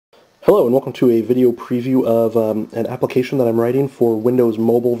Hello and welcome to a video preview of an application that I'm writing for Windows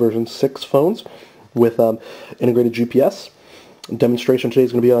Mobile version 6 phones with integrated GPS. Demonstration today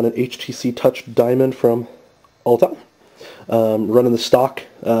is going to be on an HTC Touch Diamond from Alta, running the stock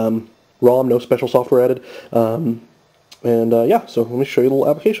ROM, no special software added. Yeah, so let me show you the little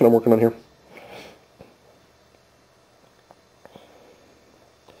application I'm working on here.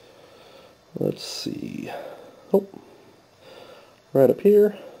 Let's see. Oh, right up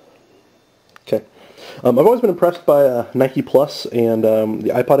here. Okay. I've always been impressed by Nike Plus and the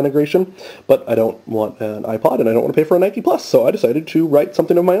iPod integration, but I don't want an iPod and I don't want to pay for a Nike Plus, so I decided to write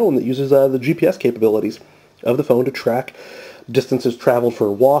something of my own that uses the GPS capabilities of the phone to track distances traveled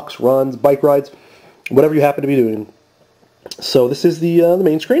for walks, runs, bike rides, whatever you happen to be doing. So this is the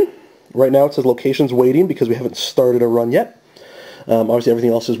main screen. Right now it says locations waiting because we haven't started a run yet. Obviously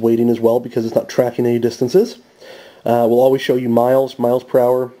everything else is waiting as well because it's not tracking any distances. We'll always show you miles per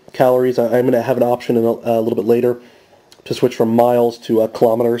hour, calories. I'm going to have an option in a little bit later to switch from miles to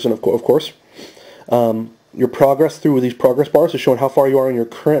kilometers, and of course. Your progress through these progress bars is showing how far you are in your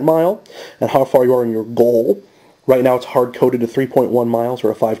current mile and how far you are in your goal. Right now it's hard-coded to 3.1 miles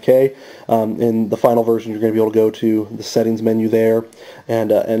or a 5K. In the final version you're going to be able to go to the settings menu there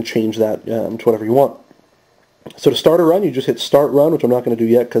and change that to whatever you want. So to start a run, you just hit Start Run, which I'm not going to do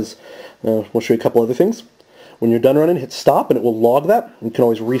yet because we'll show you a couple other things. When you're done running, hit stop and it will log that. You can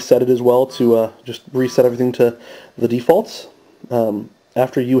always reset it as well to just reset everything to the defaults.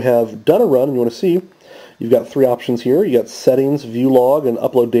 After you have done a run and you want to see, you've got three options here. You got settings, view log, and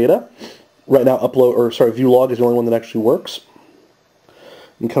upload data. Right now view log is the only one that actually works.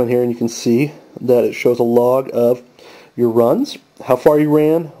 You can come in here and you can see that it shows a log of your runs, how far you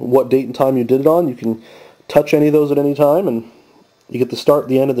ran, what date and time you did it on. You can touch any of those at any time and you get the start,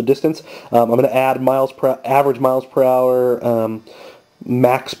 the end, of the distance. I'm going to add average miles per hour,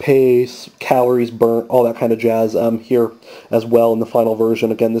 max pace, calories burnt, all that kind of jazz here as well in the final version.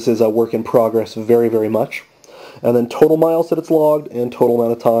 Again, this is a work in progress very, very much. And then total miles that it's logged and total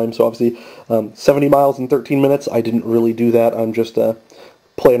amount of time. So obviously 70 miles in 13 minutes. I didn't really do that. I'm just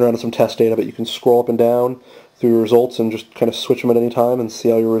playing around with some test data, but you can scroll up and down through your results and just kind of switch them at any time and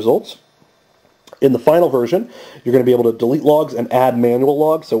see all your results. In the final version, you're going to be able to delete logs and add manual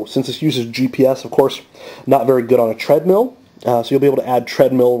logs. So since this uses GPS, of course, not very good on a treadmill. So you'll be able to add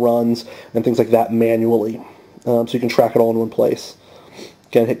treadmill runs and things like that manually. So you can track it all in one place.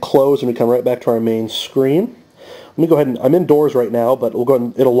 Again, hit close and we come right back to our main screen. Let me go ahead and, I'm indoors right now, but we'll go ahead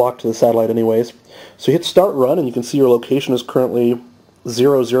and it'll lock to the satellite anyways. So you hit start run and you can see your location is currently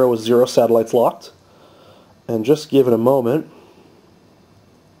 00 with 0 satellites locked. And just give it a moment.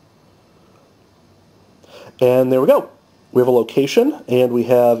 And there we go. We have a location, and we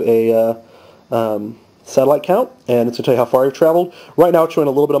have a satellite count, and it's going to tell you how far you've traveled. Right now it's showing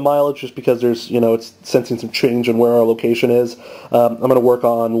a little bit of mileage just because there's, it's sensing some change in where our location is. I'm going to work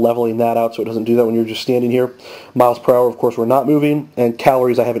on leveling that out so it doesn't do that when you're just standing here. Miles per hour, of course, we're not moving, and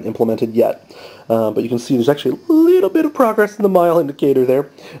calories I haven't implemented yet. But you can see there's actually a little bit of progress in the mile indicator there.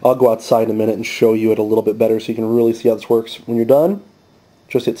 I'll go outside in a minute and show you it a little bit better so you can really see how this works. When you're done,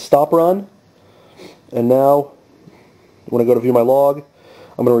 just hit stop run. And now, when I go to view my log,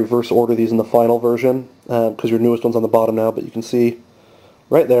 I'm going to reverse order these in the final version because your newest one's on the bottom now, but you can see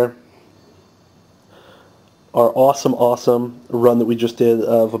right there our awesome run that we just did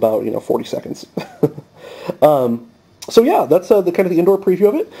of about 40 seconds. So yeah, that's the kind of the indoor preview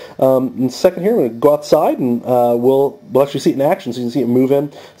of it. In a second here, I'm going to go outside and we'll actually see it in action, so you can see it move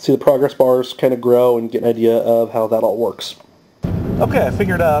in, see the progress bars kind of grow, and get an idea of how that all works. Okay, I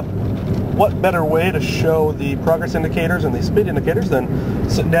figured what better way to show the progress indicators and the speed indicators than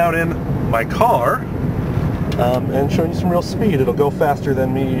sitting down in my car and showing you some real speed. It'll go faster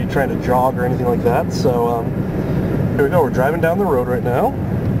than me trying to jog or anything like that. So here we go. We're driving down the road right now,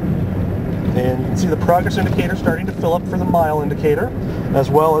 and you can see the progress indicator starting to fill up for the mile indicator, as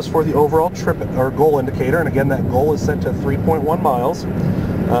well as for the overall trip or goal indicator. And again, that goal is set to 3.1 miles.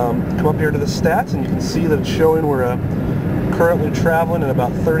 Come up here to the stats, and you can see that it's showing we're currently traveling at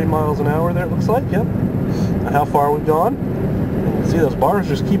about 30 miles an hour there, it looks like, yep. And how far we've gone. And you can see those bars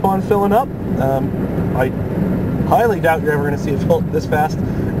just keep on filling up. I highly doubt you're ever going to see it fill this fast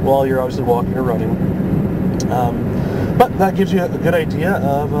while you're obviously walking or running. But that gives you a good idea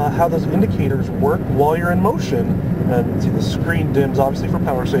of how those indicators work while you're in motion. And you can see the screen dims obviously for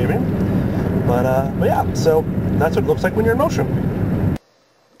power saving. But yeah, so that's what it looks like when you're in motion.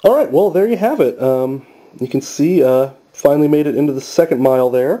 Alright, well there you have it. You can see finally made it into the second mile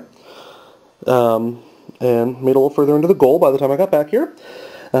there, and made a little further into the goal by the time I got back here.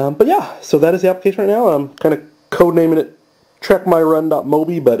 But yeah, so that is the application right now. I'm kind of codenaming it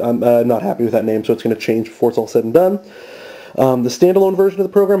trekmyrun.mobi, but I'm not happy with that name, so it's going to change before it's all said and done. The standalone version of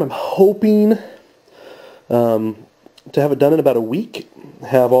the program, I'm hoping to have it done in about a week.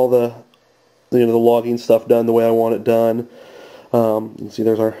 Have all the the logging stuff done the way I want it done. You can see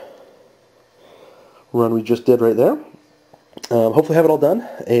there's our run we just did right there. Hopefully have it all done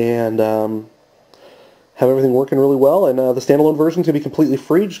and have everything working really well. And the standalone version is going to be completely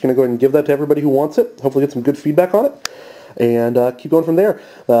free. Just going to go ahead and give that to everybody who wants it. Hopefully get some good feedback on it. And keep going from there.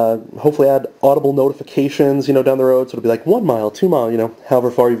 Hopefully add audible notifications, down the road. So it'll be like 1 mile, 2 mile,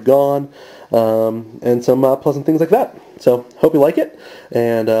 however far you've gone. And some pleasant things like that. So hope you like it.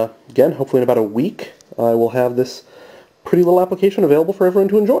 And again, hopefully in about a week, I will have this pretty little application available for everyone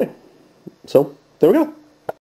to enjoy. So there we go.